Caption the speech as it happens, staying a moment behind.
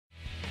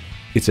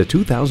It's a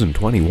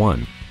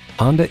 2021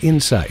 Honda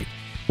Insight.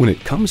 When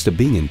it comes to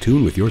being in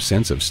tune with your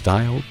sense of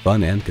style,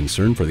 fun, and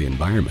concern for the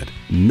environment,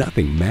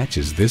 nothing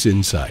matches this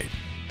Insight.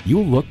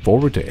 You'll look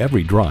forward to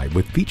every drive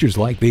with features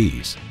like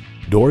these: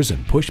 doors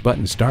and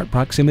push-button start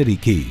proximity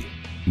key,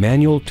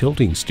 manual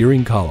tilting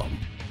steering column,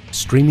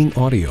 streaming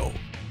audio,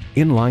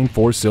 inline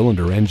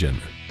 4-cylinder engine,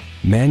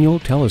 manual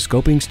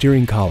telescoping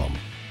steering column,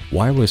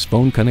 wireless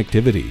phone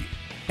connectivity,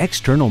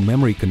 external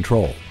memory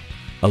control,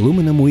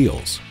 aluminum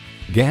wheels,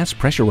 gas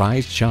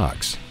pressurized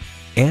shocks,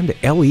 and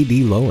LED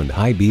low and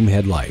high beam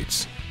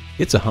headlights.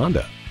 It's a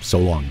Honda, so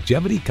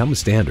longevity comes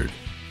standard.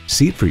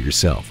 See it for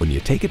yourself when you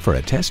take it for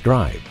a test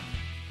drive.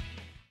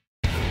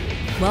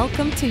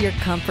 Welcome to your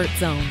comfort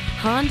zone.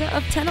 Honda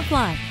of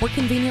Tenafly. We're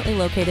conveniently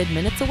located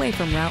minutes away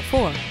from Route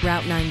 4,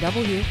 Route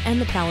 9W, and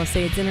the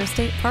Palisades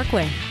Interstate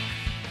Parkway.